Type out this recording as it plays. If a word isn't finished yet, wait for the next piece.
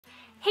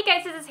Hey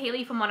guys, this is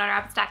Haley from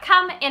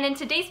OneOnRabbits.com, and in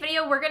today's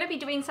video we're going to be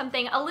doing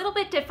something a little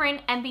bit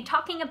different and be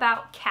talking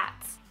about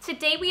cats.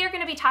 Today we are going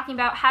to be talking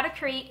about how to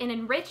create an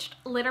enriched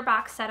litter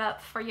box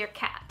setup for your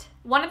cat.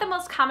 One of the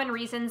most common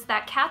reasons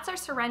that cats are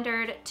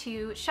surrendered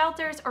to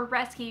shelters or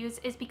rescues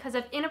is because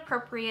of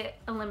inappropriate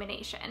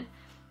elimination,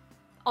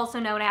 also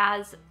known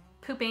as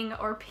pooping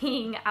or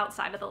peeing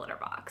outside of the litter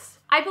box.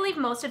 I believe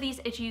most of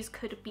these issues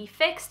could be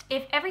fixed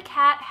if every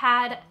cat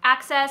had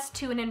access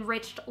to an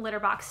enriched litter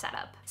box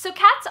setup. So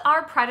cats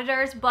are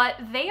predators, but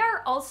they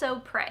are also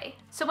prey.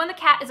 So when the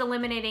cat is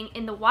eliminating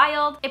in the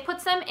wild, it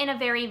puts them in a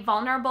very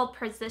vulnerable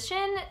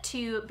position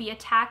to be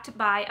attacked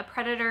by a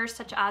predator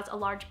such as a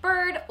large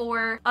bird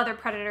or other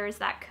predators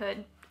that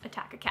could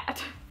attack a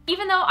cat.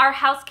 Even though our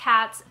house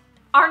cats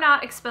are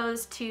not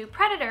exposed to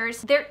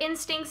predators, their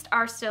instincts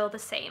are still the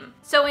same.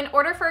 So in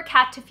order for a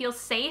cat to feel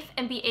safe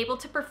and be able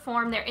to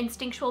perform their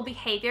instinctual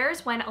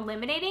behaviors when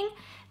eliminating,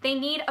 they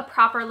need a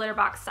proper litter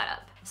box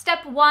setup.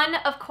 Step one,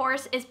 of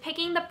course, is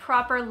picking the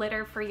proper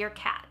litter for your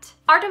cat.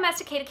 Our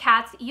domesticated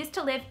cats used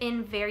to live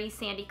in very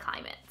sandy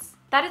climates.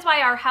 That is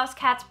why our house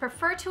cats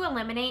prefer to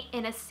eliminate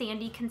in a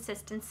sandy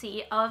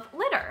consistency of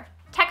litter.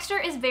 Texture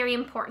is very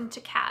important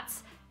to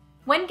cats.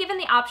 When given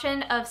the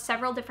option of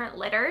several different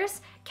litters,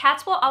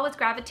 cats will always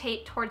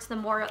gravitate towards the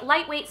more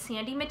lightweight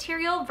sandy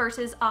material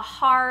versus a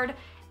hard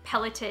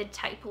pelleted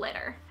type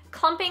litter.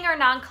 Clumping or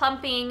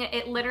non-clumping,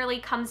 it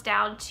literally comes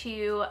down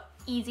to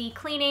easy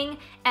cleaning,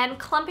 and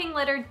clumping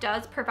litter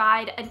does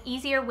provide an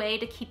easier way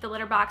to keep the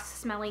litter box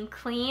smelling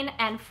clean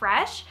and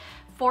fresh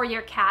for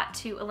your cat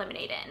to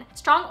eliminate in.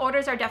 Strong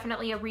odors are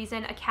definitely a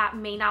reason a cat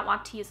may not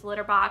want to use the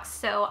litter box,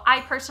 so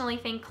I personally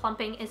think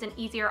clumping is an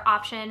easier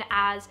option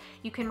as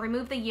you can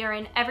remove the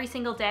urine every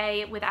single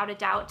day without a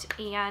doubt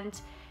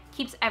and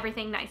keeps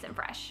everything nice and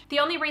fresh. The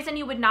only reason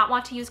you would not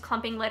want to use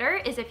clumping litter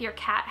is if your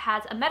cat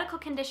has a medical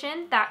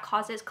condition that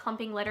causes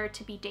clumping litter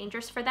to be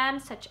dangerous for them,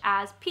 such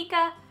as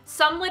pica.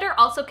 Some litter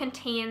also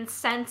contains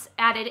scents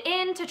added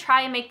in to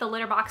try and make the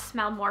litter box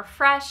smell more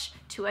fresh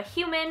to a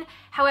human.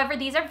 However,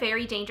 these are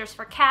very dangerous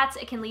for cats.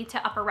 It can lead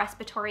to upper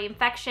respiratory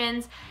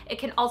infections. It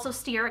can also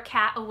steer a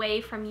cat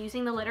away from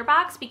using the litter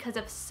box because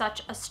of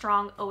such a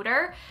strong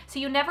odor. So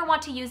you never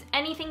want to use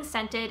anything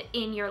scented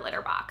in your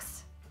litter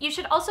box. You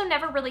should also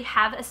never really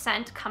have a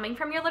scent coming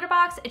from your litter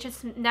box. It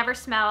just never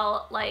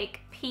smell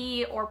like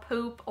pee or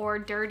poop or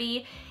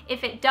dirty.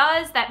 If it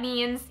does, that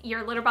means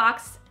your litter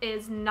box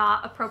is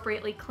not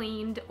appropriately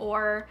cleaned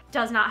or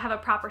does not have a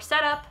proper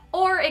setup,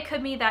 or it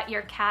could mean that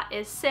your cat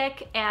is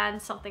sick and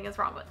something is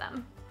wrong with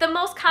them. The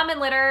most common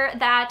litter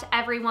that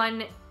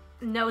everyone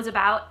knows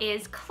about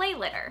is clay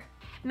litter.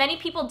 Many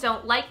people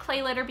don't like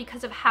clay litter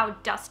because of how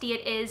dusty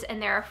it is,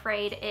 and they're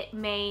afraid it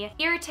may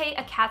irritate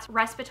a cat's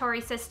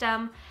respiratory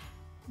system.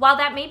 While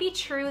that may be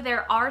true,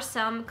 there are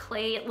some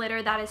clay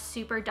litter that is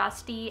super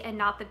dusty and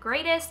not the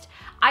greatest.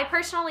 I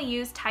personally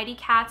use Tidy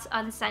Cats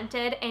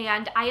unscented,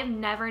 and I have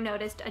never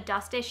noticed a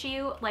dust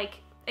issue. Like,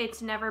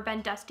 it's never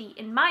been dusty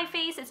in my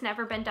face, it's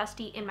never been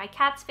dusty in my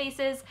cat's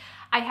faces.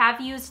 I have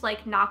used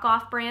like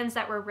knockoff brands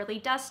that were really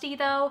dusty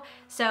though,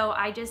 so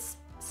I just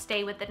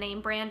stay with the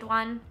name brand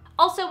one.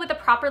 Also, with a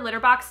proper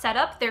litter box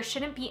setup, there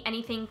shouldn't be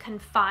anything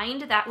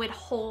confined that would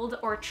hold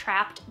or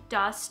trap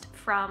dust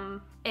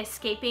from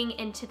escaping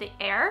into the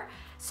air.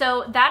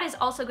 So that is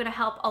also going to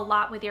help a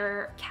lot with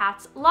your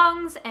cat's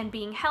lungs and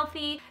being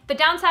healthy. The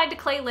downside to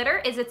clay litter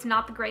is it's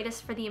not the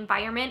greatest for the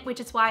environment, which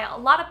is why a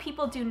lot of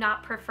people do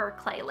not prefer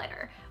clay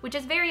litter, which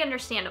is very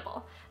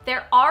understandable.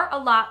 There are a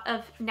lot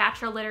of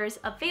natural litters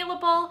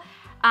available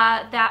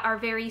that are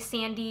very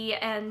sandy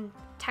and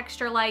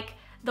texture-like.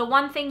 The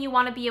one thing you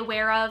want to be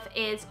aware of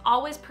is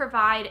always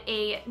provide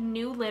a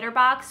new litter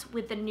box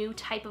with the new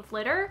type of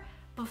litter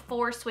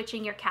before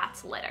switching your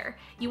cat's litter.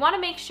 You want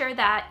to make sure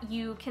that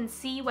you can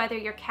see whether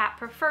your cat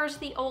prefers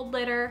the old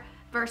litter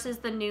versus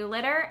the new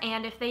litter,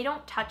 and if they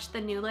don't touch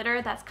the new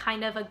litter, that's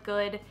kind of a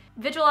good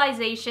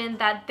visualization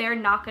that they're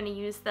not going to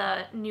use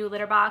the new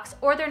litter box,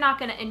 or they're not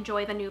going to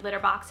enjoy the new litter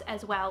box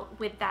as well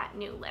with that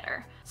new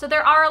litter. So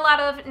there are a lot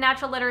of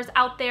natural litters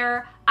out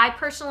there. I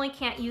personally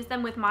can't use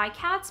them with my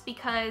cats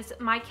because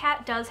my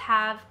cat does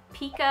have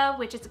pica,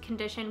 which is a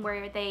condition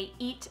where they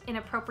eat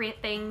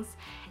inappropriate things,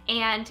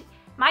 and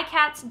my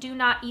cats do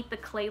not eat the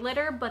clay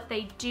litter, but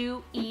they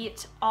do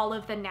eat all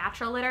of the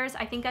natural litters.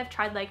 I think I've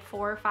tried like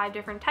 4 or 5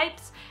 different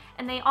types,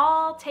 and they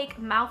all take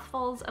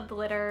mouthfuls of the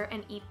litter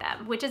and eat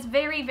them, which is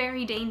very,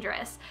 very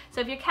dangerous.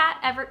 So if your cat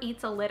ever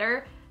eats a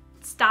litter,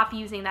 stop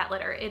using that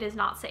litter. It is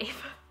not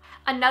safe.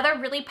 Another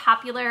really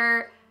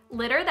popular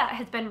litter that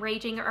has been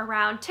raging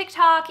around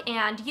TikTok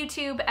and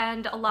YouTube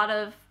and a lot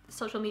of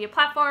social media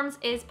platforms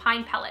is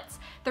pine pellets.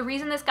 The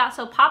reason this got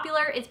so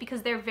popular is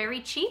because they're very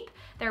cheap.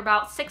 They're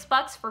about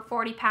 $6 for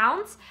 40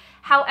 pounds.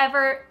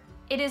 However,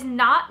 It is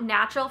not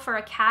natural for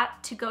a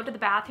cat to go to the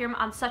bathroom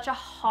on such a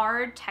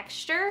hard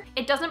texture.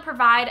 It doesn't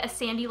provide a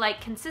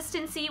sandy-like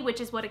consistency, which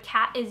is what a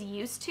cat is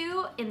used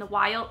to in the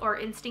wild, or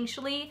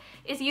instinctually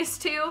is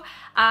used to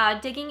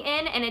digging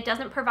in, and it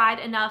doesn't provide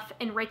enough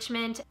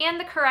enrichment and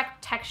the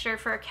correct texture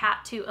for a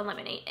cat to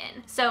eliminate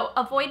in. So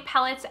avoid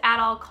pellets at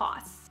all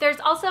costs. There's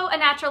also a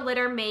natural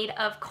litter made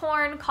of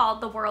corn called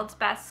the world's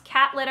best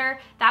cat litter.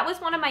 That was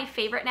one of my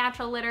favorite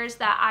natural litters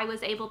that I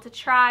was able to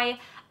try.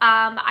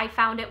 I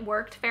found it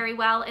worked very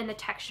well and the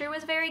texture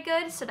was very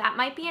good, so that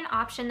might be an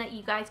option that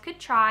you guys could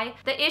try.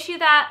 The issue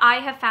that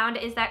I have found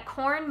is that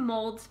corn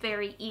molds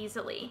very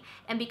easily,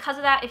 and because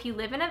of that, if you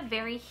live in a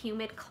very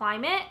humid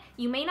climate,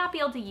 you may not be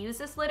able to use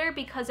this litter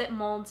because it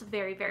molds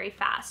very, very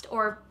fast,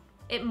 or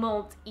it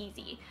molds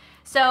easy.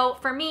 So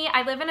for me,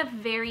 I live in a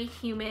very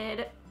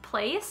humid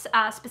place,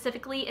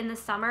 specifically in the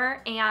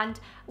summer, and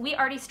we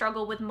already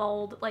struggle with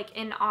mold like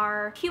in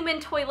our human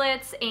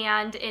toilets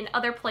and in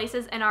other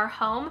places in our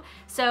home.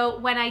 So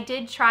when I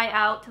did try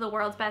out the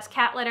world's best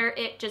cat litter,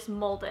 it just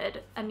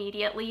molded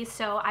immediately,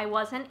 so I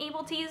wasn't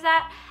able to use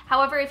that.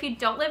 However, if you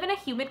don't live in a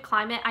humid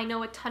climate, I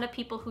know a ton of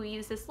people who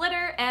use this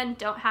litter and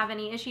don't have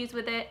any issues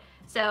with it,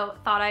 so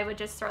thought I would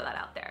just throw that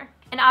out there.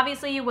 And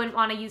obviously you wouldn't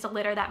want to use a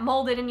litter that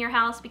molded in your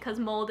house because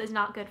mold is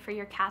not good for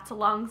your cat's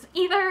lungs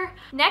either.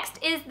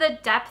 Next is the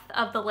depth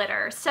of the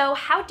litter. So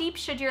how deep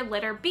should your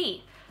litter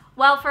be?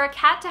 Well, for a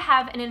cat to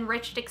have an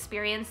enriched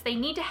experience, they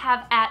need to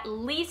have at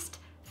least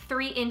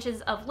 3 inches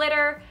of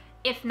litter,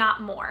 if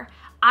not more.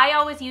 I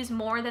always use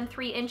more than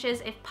 3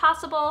 inches if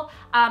possible,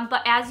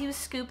 but as you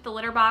scoop the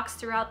litter box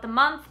throughout the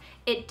month,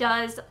 it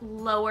does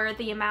lower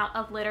the amount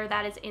of litter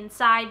that is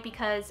inside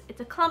because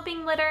it's a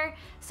clumping litter,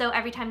 so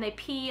every time they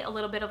pee, a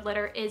little bit of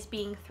litter is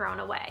being thrown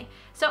away.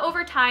 So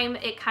over time,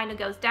 it kind of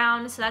goes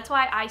down, so that's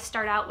why I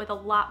start out with a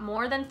lot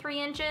more than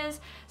 3 inches,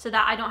 so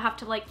that I don't have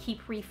to like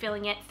keep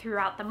refilling it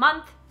throughout the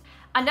month.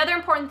 Another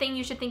important thing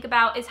you should think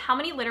about is how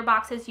many litter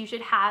boxes you should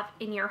have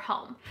in your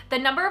home. The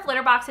number of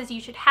litter boxes you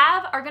should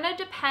have are going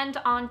to depend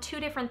on 2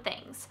 different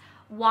things.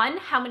 1,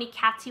 how many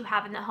cats you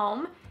have in the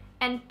home,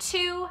 and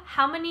 2,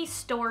 how many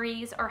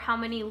stories or how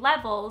many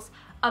levels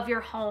of your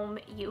home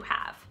you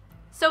have.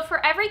 So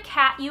for every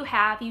cat you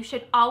have, you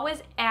should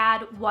always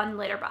add 1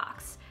 litter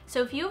box.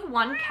 So if you have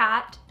 1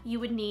 cat, you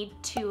would need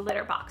 2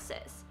 litter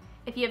boxes.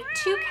 If you have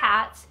 2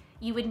 cats,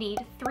 you would need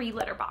 3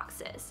 litter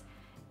boxes,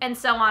 and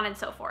so on and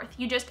so forth.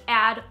 You just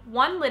add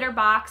 1 litter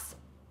box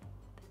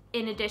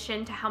in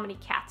addition to how many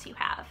cats you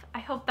have. I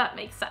hope that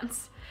makes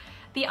sense.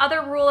 The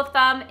other rule of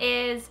thumb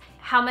is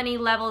how many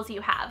levels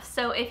you have.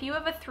 So if you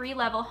have a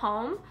 3-level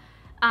home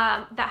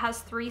that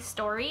has 3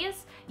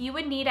 stories, you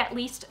would need at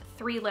least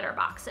 3 litter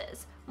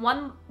boxes.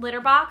 1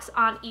 litter box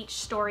on each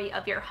story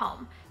of your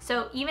home.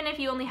 So even if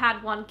you only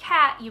had 1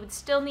 cat, you would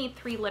still need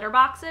 3 litter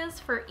boxes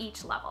for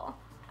each level.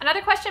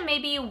 Another question may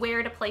be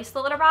where to place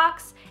the litter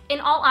box.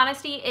 In all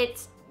honesty,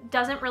 it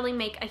doesn't really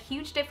make a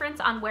huge difference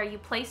on where you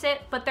place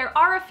it, but there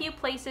are a few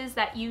places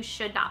that you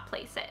should not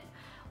place it.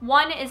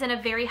 1 is in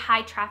a very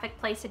high traffic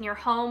place in your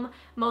home.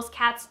 Most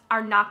cats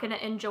are not gonna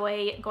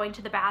enjoy going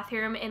to the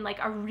bathroom in like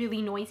a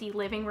really noisy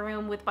living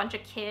room with a bunch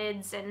of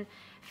kids and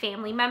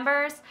family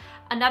members.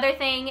 Another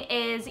thing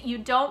is you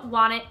don't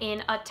want it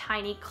in a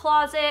tiny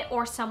closet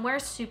or somewhere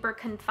super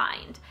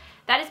confined.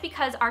 That is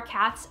because our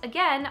cats,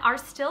 again, are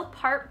still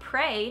part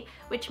prey,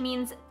 which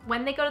means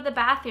when they go to the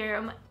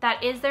bathroom,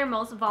 that is their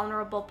most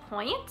vulnerable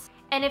point.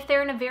 And if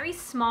they're in a very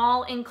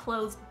small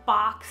enclosed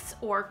box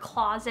or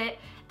closet,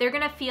 they're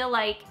gonna feel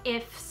like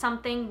if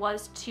something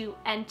was to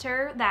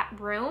enter that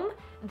room,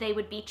 they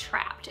would be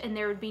trapped and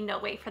there would be no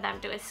way for them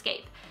to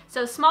escape.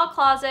 So small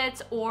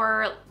closets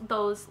or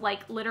those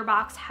like litter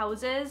box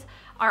houses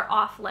are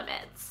off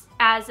limits,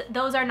 as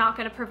those are not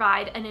going to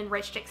provide an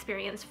enriched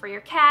experience for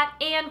your cat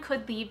and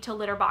could lead to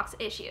litter box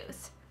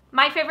issues.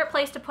 My favorite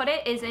place to put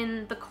it is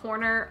in the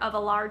corner of a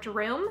large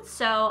room.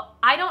 So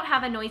I don't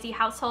have a noisy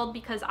household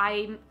because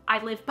I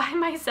live by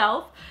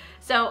myself.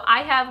 So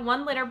I have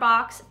 1 litter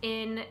box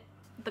in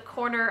the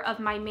corner of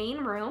my main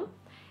room,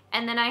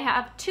 and then I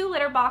have 2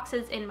 litter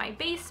boxes in my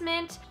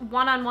basement,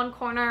 1 on one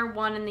corner,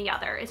 1 in the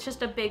other. It's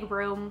just a big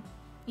room.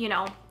 You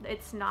know,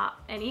 it's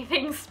not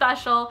anything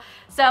special.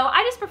 So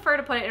I just prefer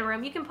to put it in a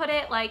room. You can put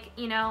it like,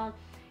 you know,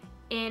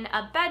 in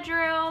a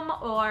bedroom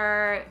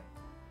or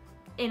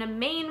in a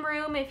main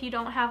room if you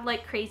don't have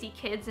like crazy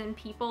kids and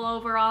people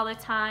over all the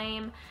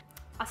time.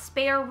 A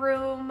spare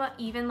room,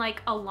 even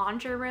like a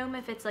laundry room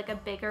if it's like a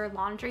bigger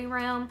laundry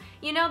room.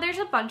 You know, there's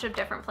a bunch of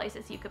different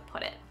places you could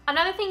put it.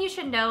 Another thing you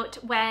should note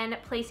when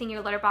placing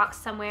your litter box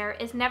somewhere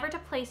is never to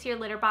place your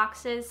litter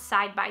boxes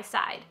side by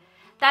side.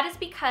 That is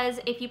because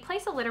if you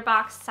place a litter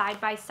box side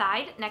by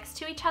side next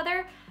to each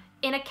other,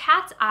 in a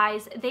cat's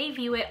eyes, they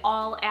view it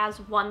all as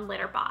 1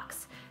 litter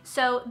box.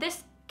 So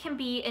this can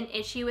be an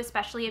issue,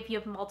 especially if you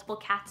have multiple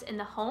cats in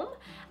the home.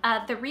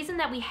 The reason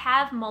that we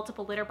have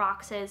multiple litter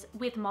boxes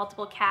with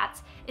multiple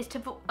cats is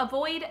to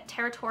avoid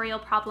territorial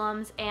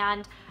problems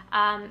and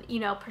you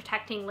know,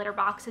 protecting litter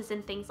boxes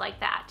and things like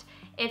that.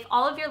 If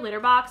all of your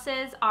litter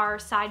boxes are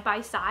side by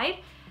side,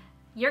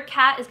 your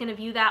cat is gonna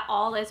view that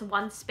all as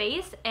one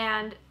space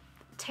and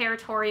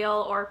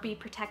territorial or be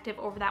protective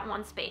over that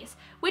one space,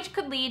 which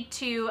could lead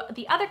to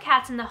the other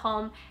cats in the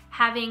home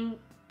having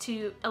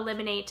to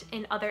eliminate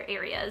in other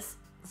areas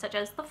such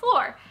as the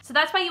floor. So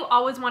that's why you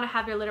always want to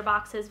have your litter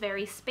boxes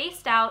very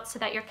spaced out so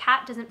that your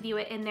cat doesn't view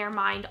it in their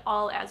mind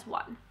all as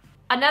one.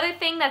 Another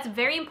thing that's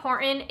very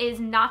important is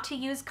not to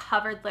use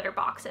covered litter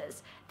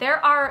boxes.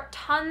 There are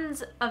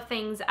tons of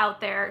things out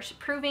there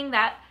proving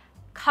that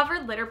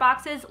covered litter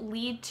boxes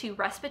lead to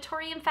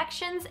respiratory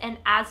infections and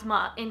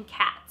asthma in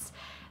cats.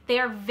 They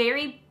are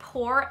very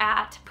poor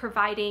at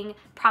providing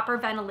proper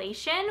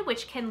ventilation,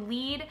 which can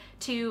lead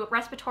to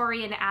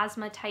respiratory and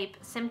asthma type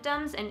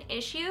symptoms and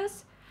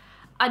issues.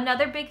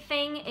 Another big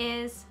thing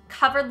is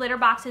covered litter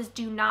boxes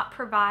do not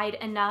provide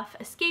enough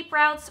escape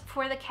routes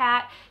for the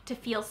cat to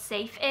feel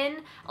safe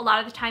in. A lot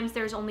of the times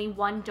there's only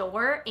one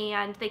door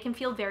and they can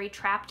feel very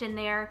trapped in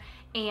there.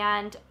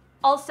 And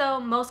also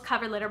most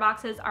covered litter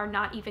boxes are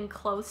not even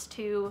close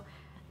to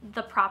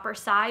the proper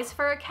size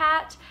for a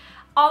cat.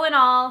 All in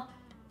all,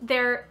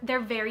 they're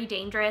very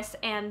dangerous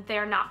and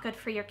they're not good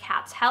for your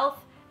cat's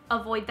health.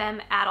 Avoid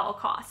them at all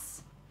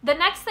costs. The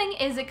next thing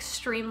is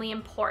extremely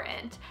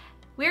important.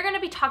 We're going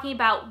to be talking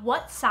about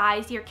what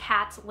size your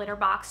cat's litter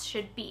box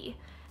should be.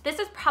 This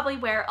is probably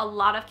where a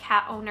lot of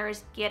cat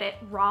owners get it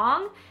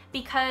wrong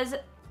because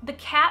the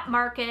cat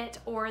market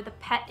or the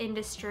pet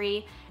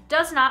industry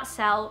does not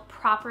sell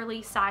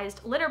properly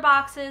sized litter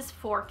boxes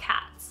for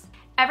cats.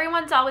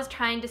 Everyone's always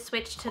trying to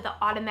switch to the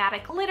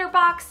automatic litter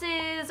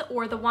boxes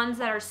or the ones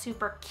that are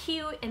super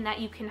cute and that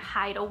you can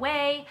hide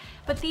away,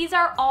 but these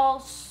are all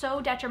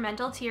so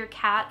detrimental to your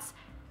cat's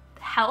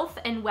health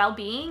and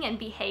well-being and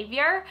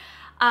behavior.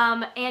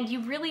 And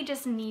you really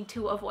just need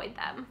to avoid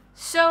them.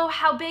 So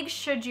how big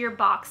should your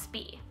box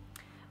be?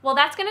 Well,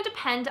 that's gonna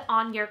depend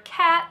on your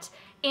cat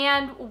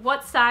and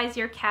what size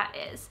your cat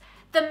is.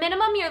 The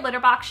minimum your litter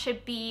box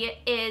should be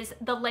is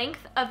the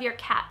length of your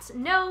cat's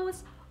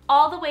nose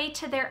all the way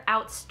to their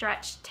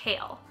outstretched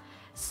tail.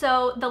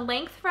 So the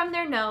length from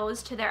their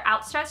nose to their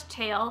outstretched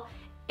tail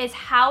is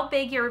how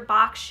big your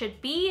box should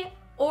be,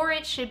 or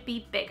it should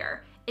be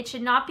bigger. It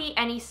should not be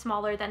any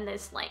smaller than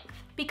this length.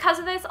 Because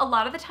of this, a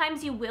lot of the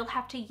times you will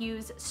have to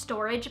use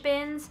storage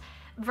bins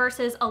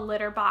versus a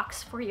litter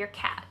box for your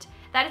cat.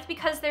 That is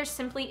because there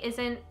simply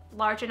isn't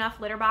large enough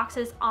litter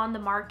boxes on the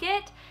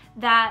market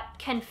that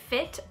can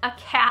fit a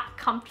cat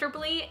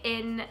comfortably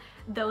in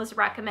those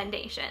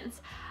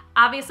recommendations.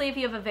 Obviously, if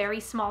you have a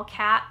very small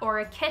cat or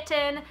a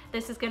kitten,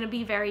 this is gonna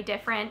be very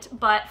different,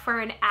 but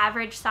for an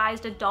average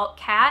sized adult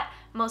cat,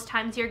 most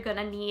times you're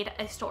gonna need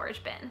a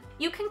storage bin.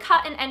 You can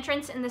cut an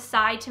entrance in the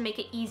side to make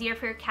it easier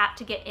for your cat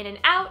to get in and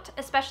out,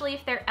 especially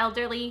if they're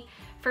elderly.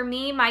 For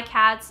me, my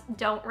cats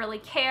don't really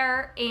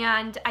care,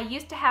 and I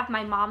used to have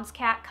my mom's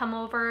cat come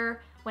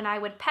over when I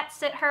would pet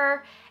sit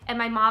her, and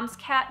my mom's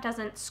cat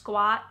doesn't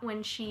squat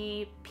when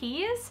she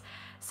pees.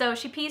 So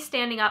she pees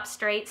standing up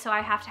straight, so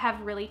I have to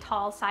have really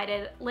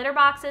tall-sided litter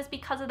boxes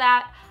because of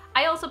that.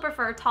 I also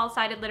prefer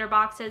tall-sided litter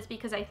boxes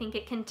because I think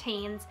it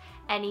contains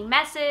any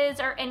messes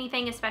or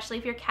anything, especially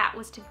if your cat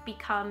was to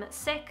become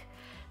sick.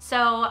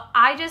 So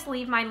I just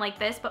leave mine like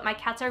this, but my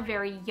cats are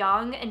very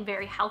young and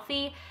very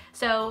healthy,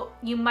 so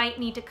you might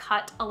need to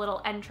cut a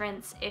little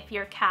entrance if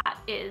your cat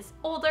is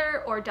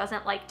older or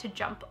doesn't like to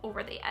jump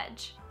over the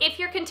edge. If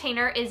your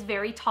container is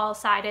very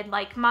tall-sided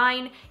like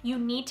mine, you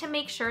need to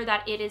make sure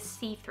that it is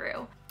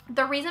see-through.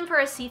 The reason for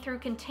a see-through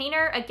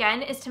container,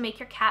 again, is to make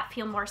your cat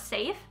feel more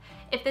safe.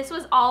 If this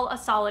was all a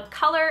solid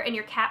color and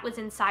your cat was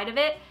inside of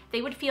it,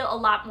 they would feel a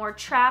lot more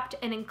trapped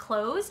and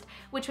enclosed,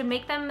 which would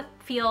make them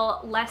feel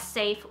less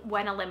safe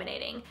when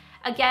eliminating.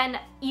 Again,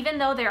 even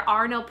though there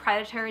are no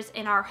predators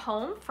in our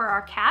home for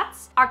our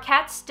cats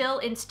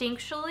still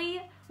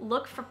instinctually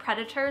look for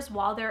predators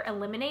while they're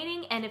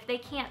eliminating, and if they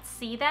can't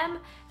see them,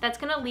 that's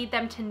gonna lead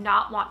them to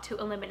not want to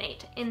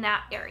eliminate in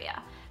that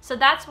area. So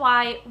that's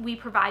why we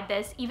provide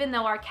this, even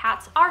though our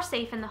cats are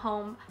safe in the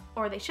home,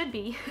 or they should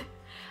be.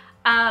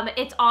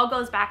 It all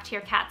goes back to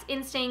your cat's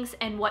instincts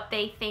and what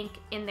they think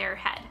in their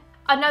head.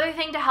 Another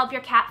thing to help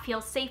your cat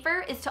feel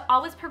safer is to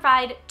always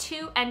provide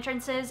 2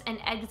 entrances and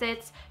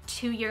exits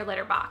to your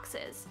litter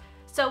boxes.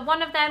 So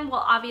one of them will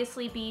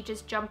obviously be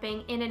just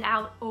jumping in and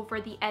out over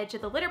the edge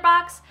of the litter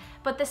box,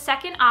 but the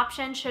second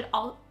option should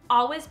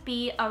always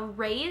be a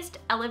raised,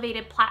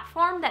 elevated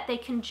platform that they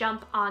can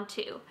jump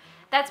onto.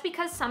 That's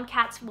because some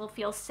cats will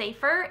feel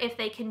safer if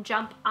they can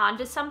jump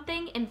onto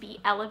something and be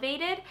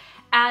elevated,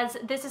 as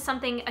this is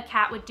something a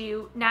cat would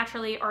do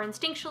naturally or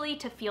instinctually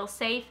to feel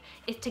safe,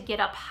 is to get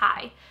up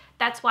high.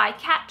 That's why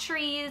cat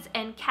trees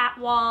and cat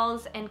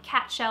walls and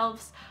cat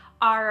shelves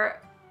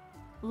are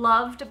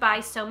loved by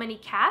so many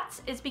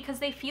cats, is because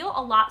they feel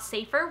a lot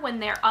safer when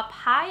they're up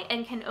high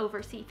and can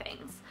oversee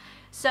things.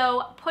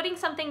 So putting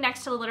something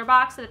next to the litter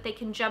box so that they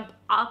can jump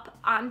up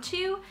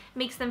onto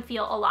makes them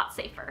feel a lot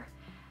safer.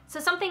 So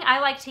something I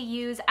like to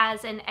use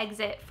as an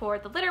exit for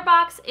the litter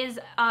box is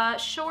a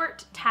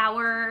short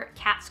tower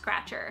cat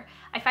scratcher.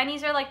 I find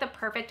these are like the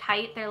perfect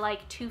height. They're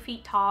like 2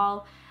 feet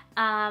tall.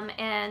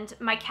 and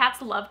my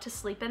cats love to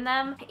sleep in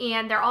them,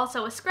 and they're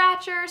also a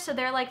scratcher, so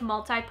they're like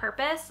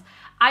multi-purpose.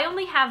 I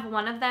only have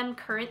one of them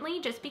currently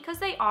just because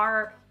they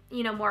are,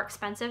 you know, more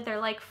expensive. They're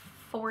like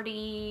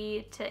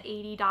 $40 to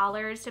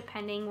 $80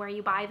 depending where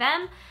you buy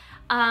them.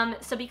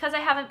 So because I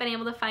haven't been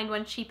able to find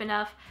one cheap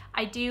enough,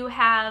 I do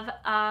have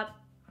a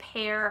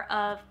pair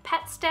of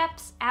pet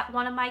steps at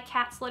one of my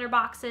cat's litter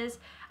boxes.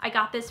 I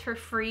got this for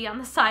free on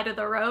the side of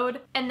the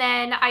road. And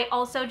then I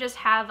also just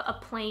have a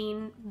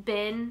plain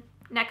bin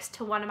next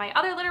to one of my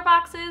other litter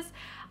boxes.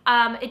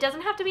 It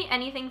doesn't have to be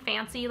anything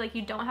fancy, like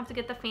you don't have to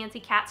get the fancy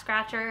cat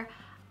scratcher.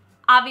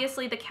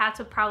 Obviously the cats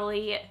would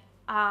probably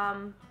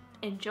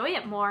enjoy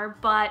it more,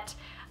 but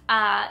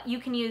you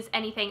can use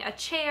anything, a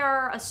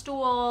chair, a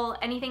stool,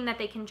 anything that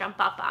they can jump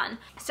up on.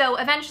 So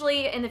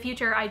eventually in the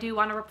future, I do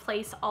want to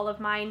replace all of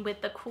mine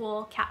with the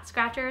cool cat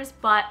scratchers,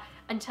 but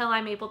until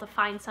I'm able to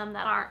find some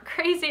that aren't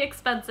crazy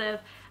expensive,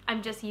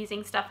 I'm just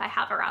using stuff I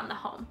have around the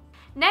home.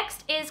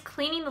 Next is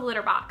cleaning the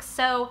litter box.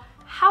 So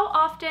how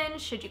often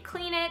should you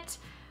clean it?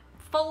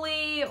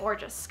 Fully or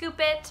just scoop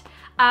it?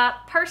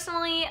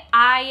 Personally,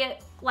 I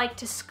like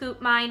to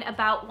scoop mine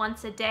about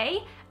once a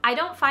day. I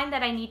don't find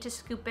that I need to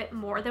scoop it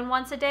more than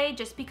once a day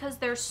just because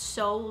they're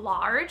so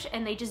large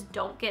and they just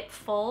don't get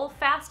full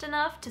fast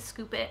enough to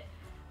scoop it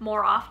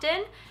more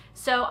often.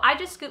 So I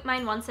just scoop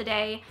mine once a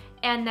day.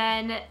 And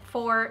then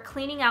for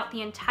cleaning out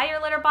the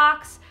entire litter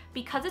box,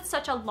 because it's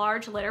such a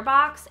large litter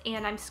box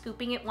and I'm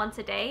scooping it once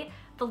a day,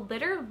 the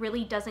litter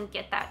really doesn't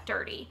get that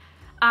dirty.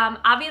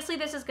 Obviously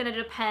this is going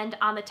to depend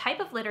on the type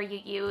of litter you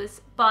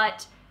use,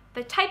 but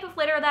the type of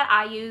litter that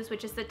I use,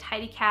 which is the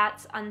Tidy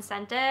Cats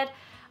unscented,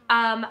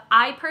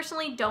 I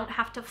personally don't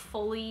have to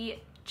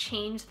fully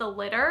change the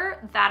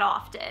litter that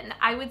often.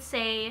 I would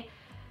say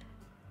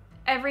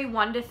every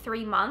 1 to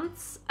 3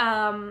 months.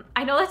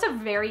 I know that's a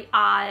very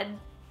odd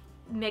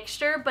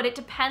mixture, but it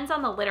depends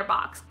on the litter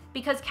box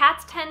because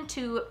cats tend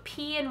to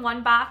pee in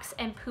one box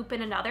and poop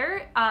in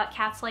another.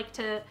 Cats like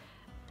to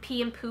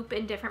pee and poop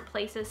in different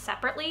places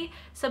separately.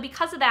 So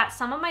because of that,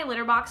 some of my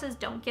litter boxes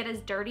don't get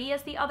as dirty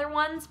as the other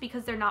ones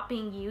because they're not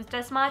being used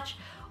as much,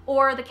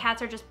 or the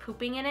cats are just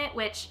pooping in it,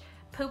 which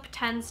poop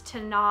tends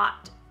to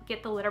not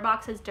get the litter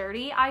boxes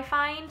dirty, I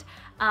find,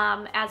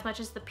 as much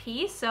as the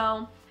pee.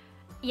 So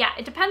yeah,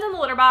 it depends on the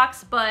litter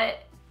box,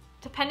 but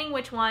depending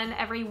which one,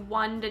 every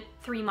 1 to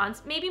 3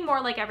 months, maybe more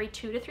like every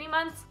 2 to 3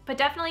 months. But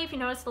definitely if you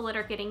notice the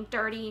litter getting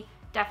dirty,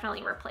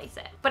 definitely replace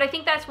it. But I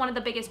think that's one of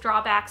the biggest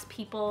drawbacks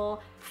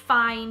people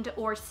find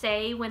or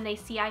say when they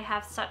see I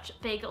have such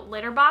big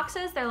litter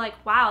boxes. They're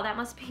like, wow, that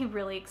must be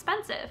really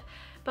expensive.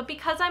 But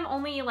because I'm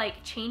only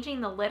like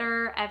changing the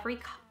litter every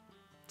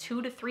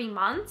 2 to 3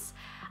 months,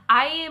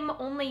 I am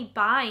only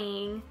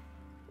buying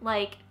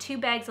like 2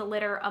 bags of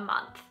litter a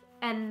month,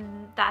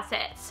 and that's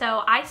it.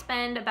 So I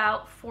spend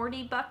about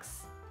 40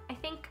 bucks, I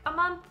think, a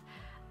month.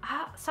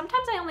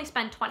 Sometimes I only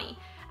spend 20.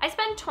 I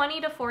spend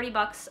 20 to 40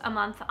 bucks a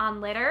month on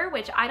litter,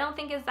 which I don't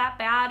think is that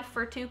bad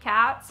for 2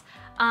 cats.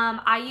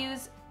 I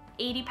use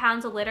 80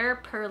 pounds of litter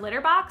per litter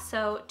box,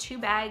 so 2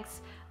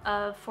 bags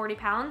of 40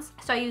 pounds.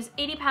 So I use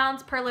 80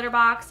 pounds per litter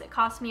box. It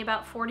costs me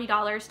about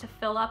 $40 to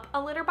fill up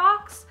a litter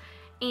box.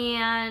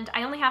 And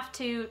I only have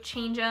to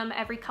change them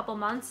every couple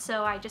months,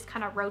 so I just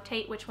kind of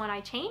rotate which one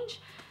I change.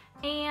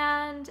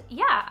 And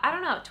yeah, I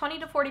don't know, 20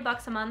 to 40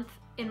 bucks a month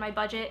in my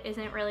budget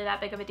isn't really that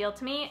big of a deal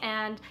to me,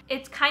 and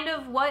it's kind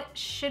of what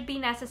should be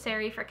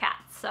necessary for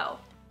cats. So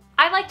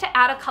I like to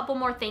add a couple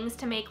more things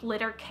to make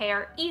litter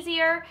care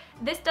easier.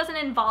 This doesn't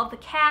involve the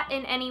cat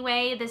in any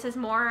way. This is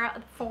more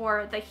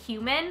for the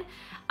human.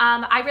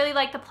 I really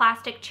like the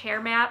plastic chair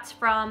mats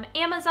from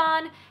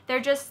Amazon. They're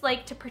just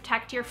like to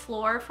protect your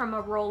floor from a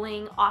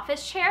rolling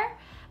office chair,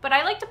 but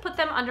I like to put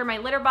them under my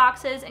litter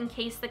boxes in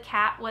case the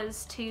cat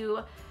was to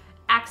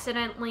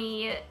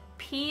accidentally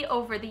pee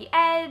over the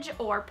edge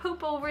or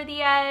poop over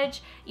the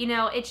edge. You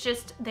know, it's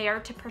just there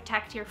to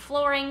protect your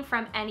flooring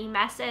from any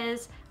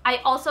messes. I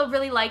also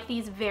really like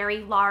these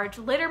very large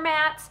litter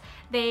mats.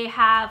 They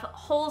have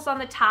holes on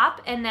the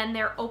top and then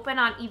they're open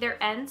on either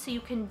end so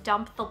you can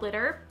dump the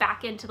litter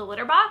back into the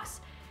litter box.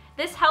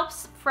 This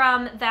helps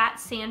from that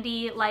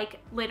sandy like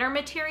litter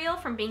material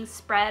from being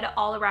spread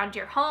all around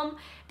your home,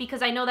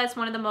 because I know that's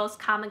one of the most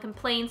common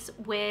complaints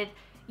with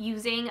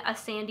using a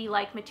sandy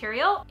like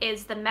material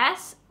is the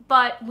mess.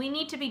 But we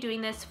need to be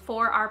doing this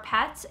for our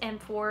pets and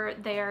for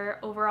their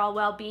overall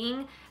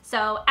well-being.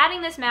 So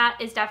adding this mat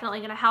is definitely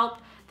gonna help.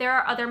 There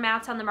are other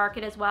mats on the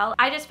market as well.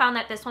 I just found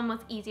that this one was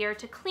easier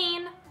to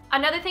clean.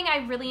 Another thing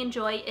I really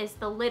enjoy is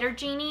the litter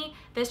genie.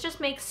 This just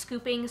makes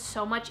scooping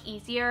so much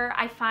easier.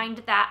 I find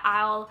that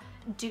I'll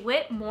do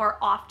it more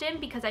often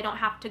because I don't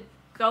have to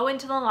go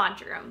into the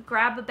laundry room,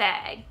 grab a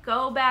bag,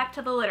 go back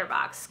to the litter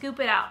box, scoop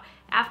it out.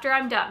 After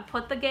I'm done,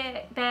 put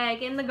the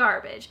bag in the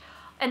garbage.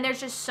 And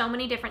there's just so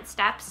many different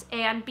steps,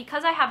 and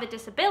because I have a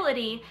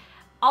disability,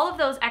 all of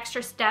those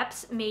extra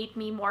steps made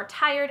me more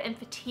tired and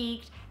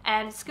fatigued,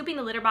 and scooping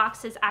the litter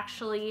boxes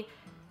actually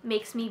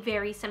makes me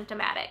very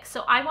symptomatic.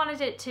 So I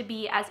wanted it to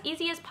be as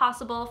easy as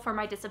possible for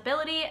my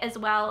disability as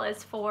well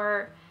as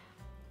for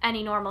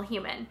any normal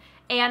human.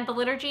 And the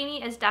litter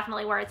genie is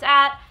definitely where it's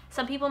at.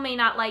 Some people may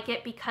not like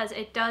it because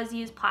it does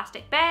use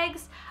plastic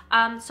bags,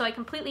 so I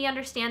completely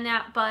understand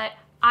that, but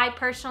I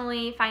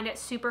personally find it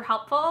super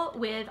helpful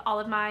with all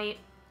of my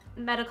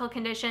medical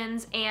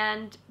conditions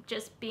and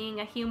just being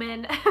a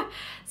human.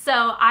 So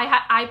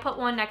I put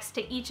one next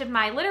to each of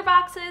my litter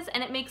boxes,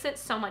 and it makes it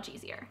so much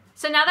easier.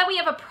 So now that we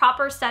have a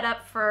proper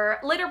setup for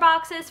litter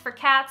boxes for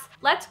cats,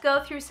 let's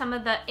go through some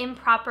of the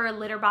improper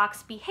litter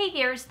box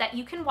behaviors that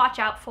you can watch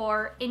out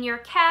for in your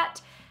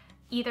cat,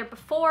 either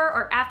before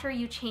or after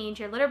you change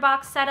your litter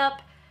box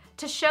setup,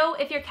 to show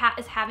if your cat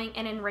is having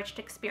an enriched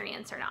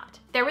experience or not.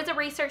 There was a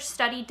research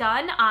study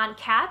done on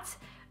cats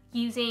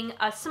using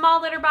a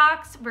small litter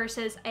box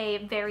versus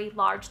a very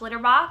large litter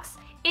box.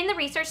 In the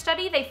research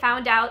study, they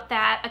found out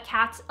that a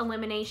cat's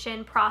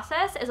elimination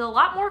process is a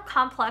lot more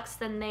complex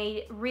than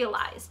they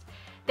realized.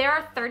 There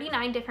are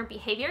 39 different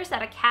behaviors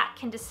that a cat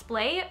can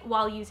display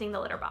while using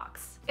the litter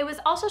box. It was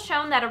also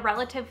shown that a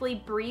relatively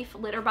brief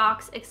litter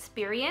box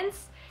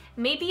experience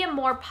may be a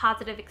more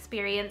positive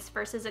experience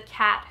versus a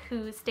cat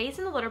who stays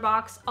in the litter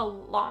box a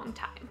long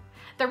time.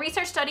 The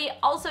research study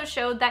also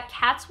showed that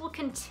cats will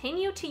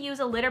continue to use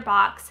a litter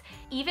box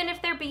even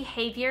if their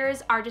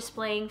behaviors are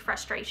displaying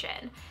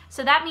frustration.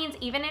 So that means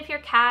even if your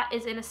cat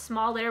is in a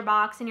small litter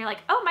box and you're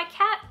like, oh, my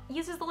cat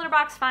uses the litter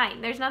box fine,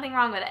 there's nothing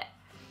wrong with it.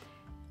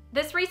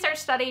 This research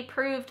study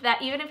proved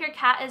that even if your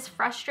cat is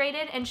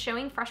frustrated and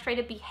showing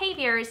frustrated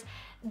behaviors,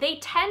 they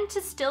tend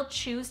to still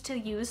choose to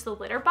use the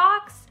litter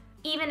box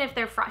even if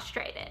they're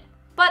frustrated.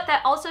 But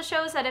that also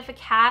shows that if a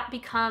cat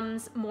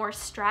becomes more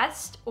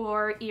stressed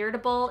or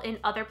irritable in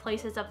other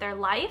places of their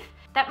life,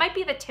 that might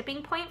be the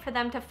tipping point for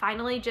them to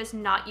finally just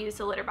not use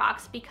the litter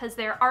box because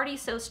they're already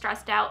so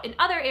stressed out in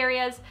other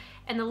areas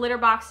and the litter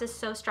box is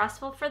so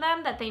stressful for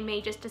them that they may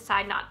just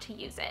decide not to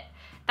use it.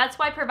 That's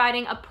why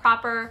providing a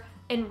proper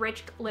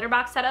enriched litter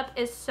box setup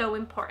is so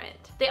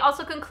important. They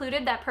also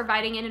concluded that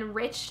providing an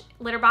enriched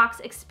litter box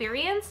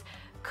experience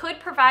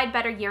could provide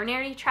better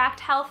urinary tract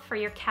health for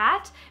your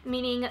cat,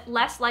 meaning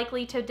less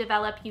likely to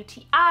develop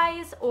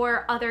UTIs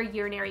or other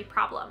urinary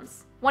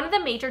problems. One of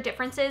the major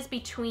differences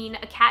between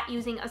a cat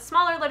using a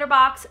smaller litter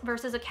box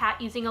versus a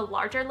cat using a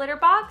larger litter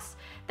box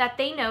that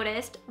they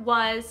noticed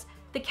was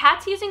the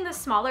cats using the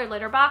smaller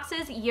litter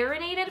boxes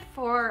urinated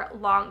for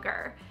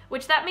longer,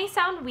 which that may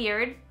sound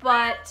weird,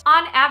 but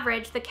on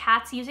average, the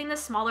cats using the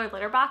smaller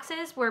litter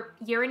boxes were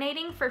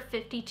urinating for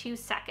 52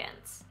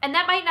 seconds. And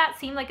that might not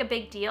seem like a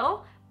big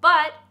deal,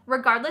 but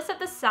regardless of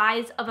the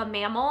size of a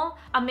mammal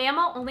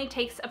only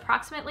takes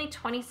approximately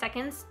 20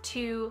 seconds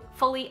to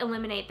fully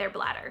eliminate their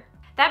bladder.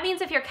 That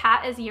means if your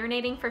cat is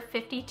urinating for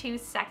 52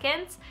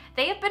 seconds,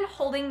 they have been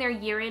holding their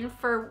urine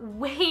for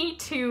way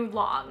too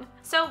long.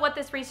 So what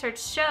this research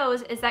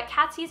shows is that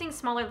cats using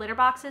smaller litter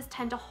boxes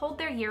tend to hold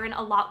their urine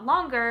a lot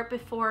longer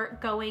before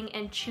going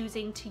and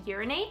choosing to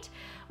urinate,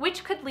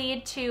 which could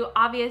lead to,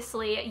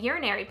 obviously,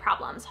 urinary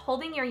problems.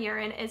 Holding your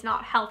urine is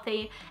not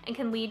healthy and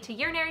can lead to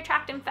urinary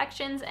tract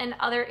infections and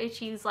other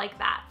issues like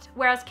that.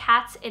 Whereas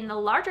cats in the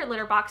larger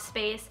litter box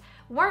space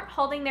weren't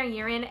holding their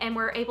urine and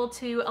were able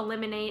to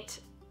eliminate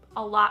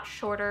a lot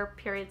shorter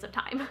periods of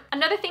time.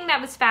 Another thing that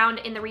was found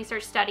in the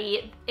research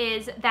study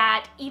is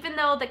that even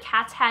though the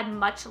cats had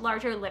much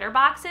larger litter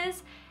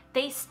boxes,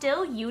 they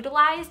still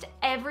utilized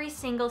every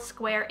single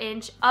square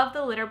inch of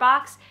the litter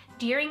box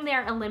during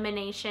their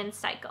elimination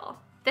cycle.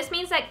 This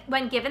means that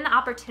when given the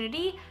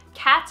opportunity,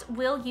 cats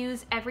will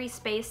use every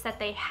space that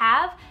they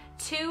have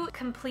to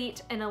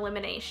complete an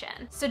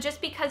elimination. So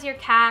just because your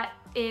cat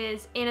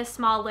is in a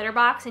small litter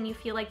box and you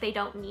feel like they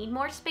don't need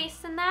more space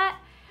than that,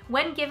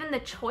 when given the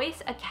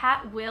choice, a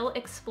cat will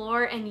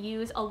explore and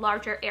use a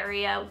larger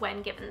area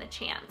when given the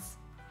chance.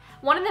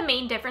 One of the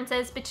main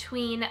differences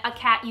between a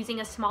cat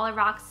using a smaller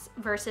box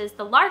versus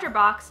the larger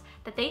box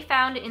that they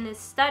found in this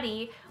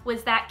study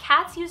was that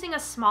cats using a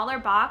smaller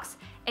box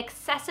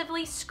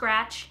excessively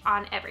scratch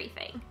on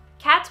everything.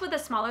 Cats with a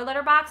smaller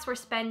litter box were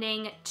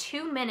spending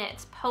 2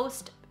 minutes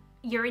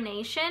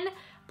post-urination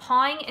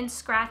pawing and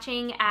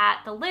scratching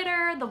at the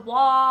litter, the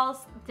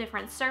walls,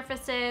 different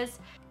surfaces,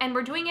 and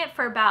we're doing it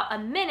for about a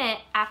minute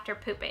after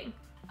pooping.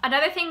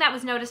 Another thing that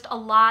was noticed a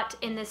lot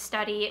in this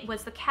study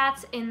was the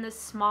cats in the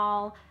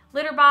small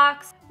litter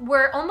box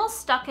were almost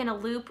stuck in a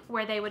loop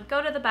where they would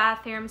go to the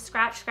bathroom,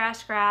 scratch, scratch,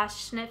 scratch,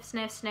 sniff,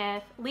 sniff,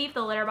 sniff, leave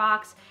the litter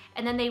box,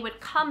 and then they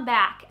would come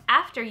back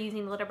after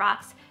using the litter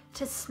box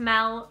to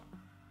smell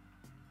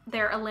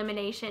their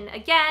elimination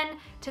again,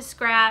 to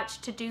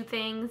scratch, to do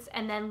things,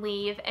 and then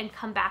leave and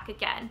come back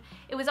again.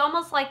 It was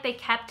almost like they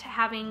kept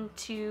having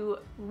to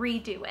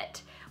redo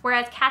it,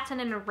 whereas cats in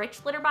an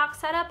enriched litter box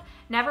setup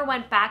never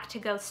went back to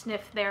go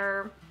sniff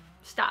their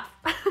stuff.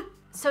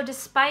 So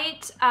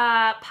despite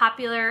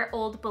popular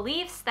old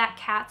beliefs that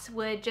cats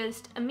would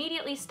just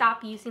immediately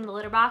stop using the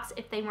litter box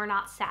if they were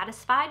not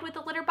satisfied with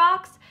the litter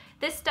box,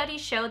 this study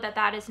showed that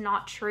that is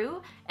not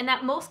true and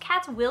that most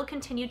cats will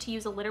continue to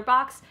use a litter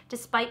box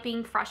despite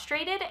being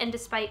frustrated and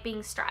despite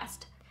being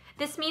stressed.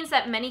 This means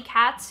that many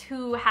cats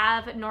who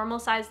have normal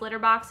sized litter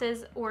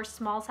boxes or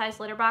small sized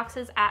litter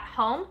boxes at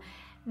home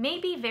may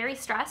be very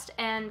stressed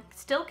and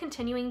still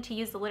continuing to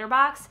use the litter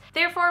box.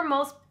 Therefore,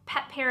 most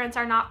pet parents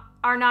are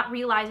not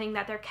realizing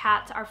that their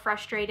cats are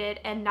frustrated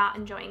and not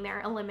enjoying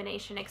their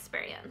elimination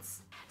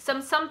experience.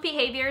 Some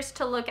behaviors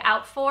to look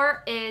out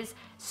for is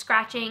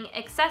scratching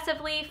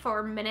excessively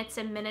for minutes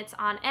and minutes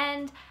on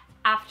end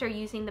after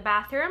using the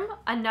bathroom.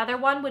 Another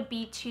one would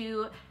be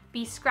to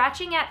be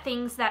scratching at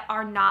things that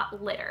are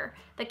not litter.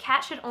 The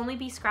cat should only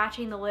be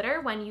scratching the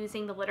litter when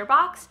using the litter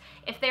box.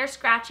 If they're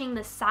scratching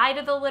the side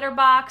of the litter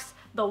box,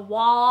 the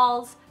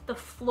walls, the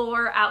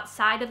floor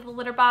outside of the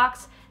litter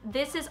box,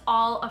 this is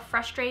all a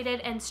frustrated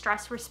and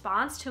stressed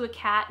response to a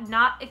cat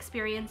not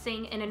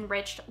experiencing an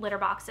enriched litter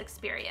box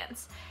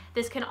experience.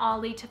 This can all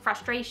lead to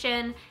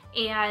frustration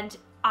and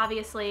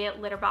obviously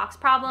litter box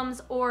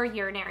problems or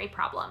urinary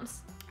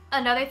problems.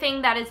 Another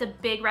thing that is a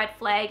big red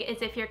flag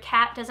is if your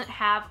cat doesn't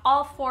have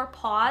all 4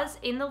 paws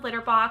in the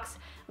litter box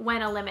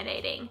when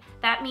eliminating.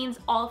 That means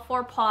all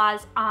 4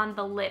 paws on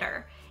the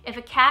litter. If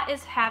a cat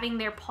is having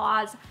their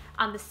paws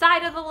on the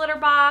side of the litter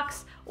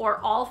box or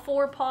all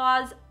 4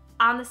 paws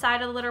on the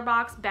side of the litter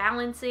box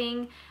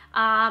balancing,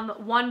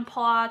 1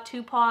 paw,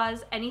 2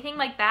 paws, anything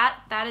like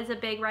that, that is a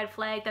big red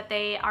flag that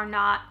they are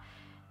not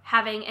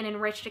having an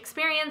enriched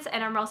experience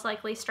and are most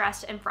likely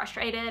stressed and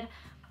frustrated.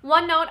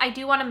 One note I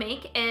do want to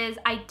make is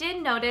I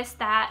did notice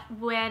that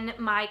when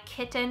my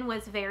kitten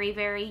was very,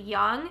 very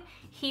young,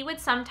 he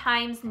would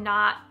sometimes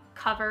not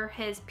cover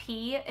his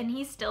pee, and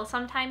he still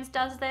sometimes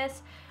does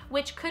this,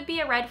 which could be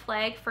a red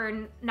flag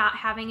for not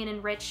having an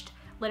enriched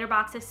litter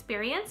box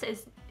experience,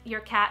 is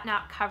your cat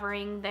not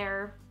covering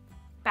their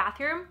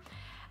bathroom.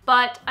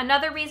 But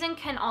another reason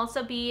can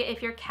also be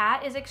if your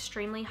cat is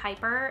extremely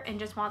hyper and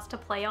just wants to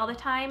play all the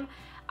time.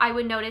 I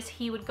would notice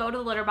he would go to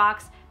the litter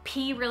box,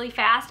 pee really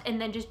fast,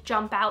 and then just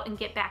jump out and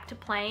get back to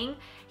playing.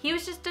 He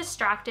was just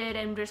distracted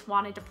and just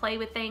wanted to play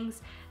with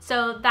things.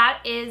 So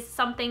that is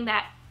something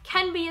that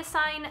can be a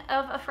sign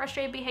of a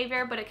frustrated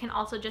behavior, but it can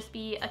also just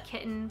be a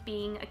kitten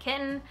being a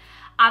kitten.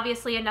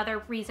 Obviously,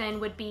 another reason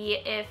would be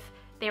if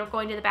they were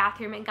going to the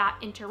bathroom and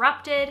got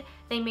interrupted.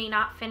 They may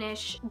not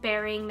finish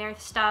burying their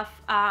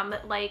stuff,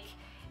 like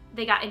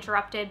they got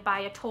interrupted by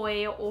a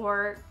toy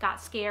or got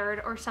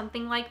scared or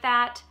something like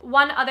that.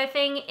 One other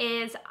thing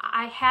is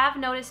I have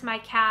noticed my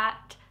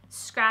cat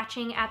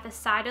scratching at the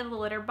side of the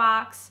litter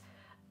box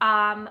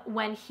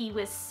when he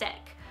was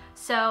sick.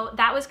 So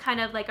that was kind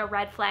of like a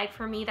red flag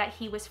for me that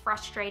he was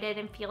frustrated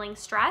and feeling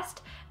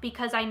stressed,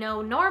 because I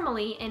know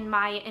normally in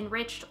my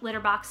enriched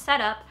litter box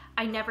setup,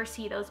 I never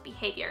see those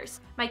behaviors.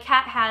 My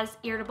cat has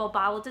irritable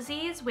bowel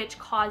disease, which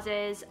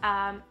causes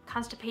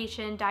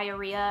constipation,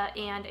 diarrhea,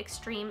 and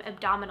extreme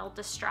abdominal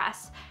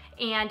distress.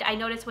 And I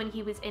noticed when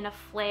he was in a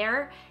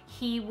flare,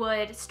 he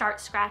would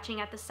start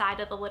scratching at the side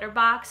of the litter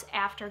box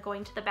after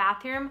going to the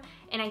bathroom,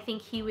 and I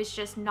think he was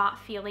just not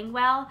feeling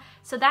well.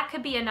 So that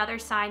could be another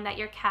sign that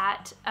your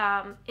cat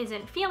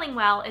isn't feeling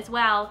well as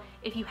well.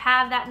 If you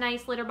have that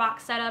nice litter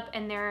box setup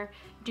and they're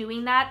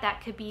doing that,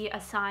 that could be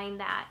a sign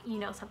that you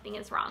know something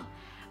is wrong.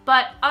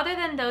 But other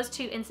than those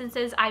 2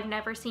 instances, I've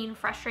never seen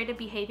frustrated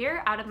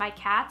behavior out of my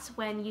cats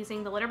when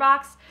using the litter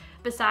box,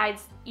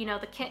 besides, you know,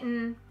 the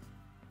kitten.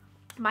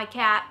 My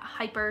cat,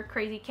 hyper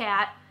crazy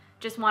cat,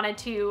 just wanted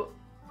to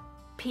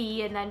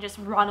pee and then just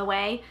run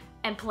away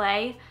and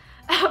play.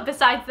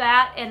 Besides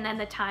that, and then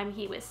the time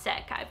he was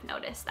sick, I've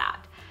noticed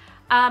that.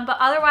 But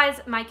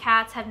otherwise, my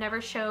cats have never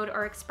showed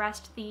or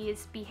expressed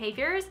these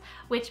behaviors,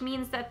 which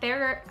means that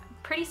they're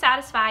pretty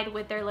satisfied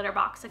with their litter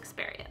box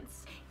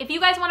experience. If you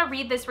guys want to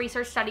read this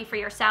research study for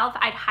yourself,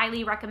 I'd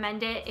highly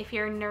recommend it if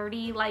you're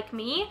nerdy like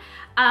me.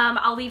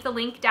 I'll leave the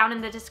link down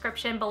in the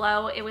description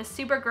below. It was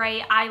super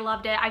great. I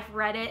loved it. I've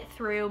read it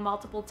through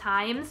multiple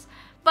times.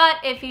 But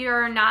if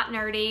you're not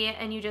nerdy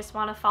and you just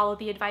want to follow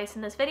the advice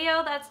in this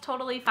video, that's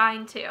totally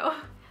fine too.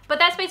 But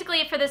that's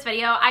basically it for this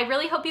video. I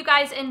really hope you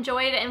guys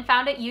enjoyed and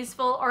found it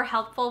useful or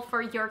helpful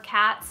for your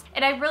cats.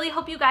 And I really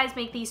hope you guys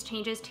make these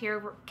changes to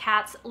your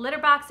cat's litter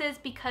boxes,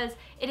 because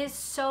it is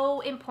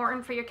so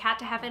important for your cat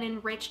to have an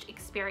enriched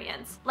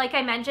experience. Like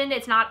I mentioned,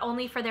 it's not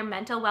only for their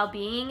mental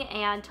well-being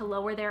and to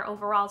lower their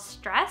overall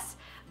stress,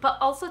 but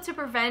also to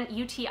prevent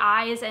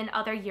UTIs and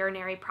other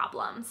urinary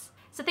problems.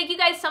 So thank you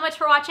guys so much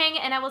for watching,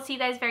 and I will see you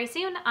guys very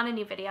soon on a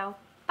new video.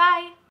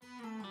 Bye!